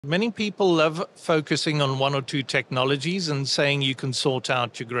Many people love focusing on one or two technologies and saying you can sort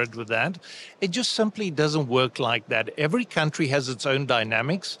out your grid with that. It just simply doesn't work like that. Every country has its own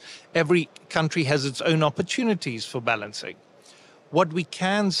dynamics. Every country has its own opportunities for balancing. What we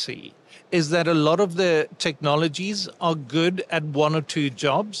can see is that a lot of the technologies are good at one or two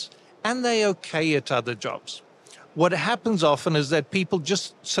jobs and they're okay at other jobs. What happens often is that people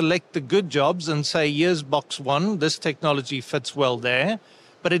just select the good jobs and say, here's box one, this technology fits well there,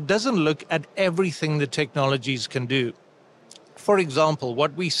 but it doesn't look at everything the technologies can do. For example,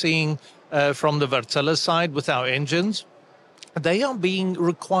 what we're seeing from the Wartsila side with our engines, they are being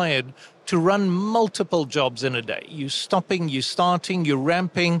required to run multiple jobs in a day. You're stopping, you're starting, you're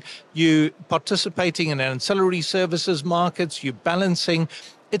ramping, you're participating in ancillary services markets, you're balancing.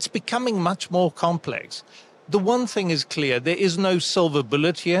 It's becoming much more complex. The one thing is clear, there is no silver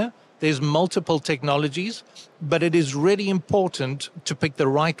bullet here. There's multiple technologies, but it is really important to pick the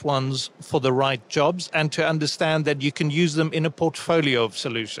right ones for the right jobs and to understand that you can use them in a portfolio of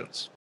solutions.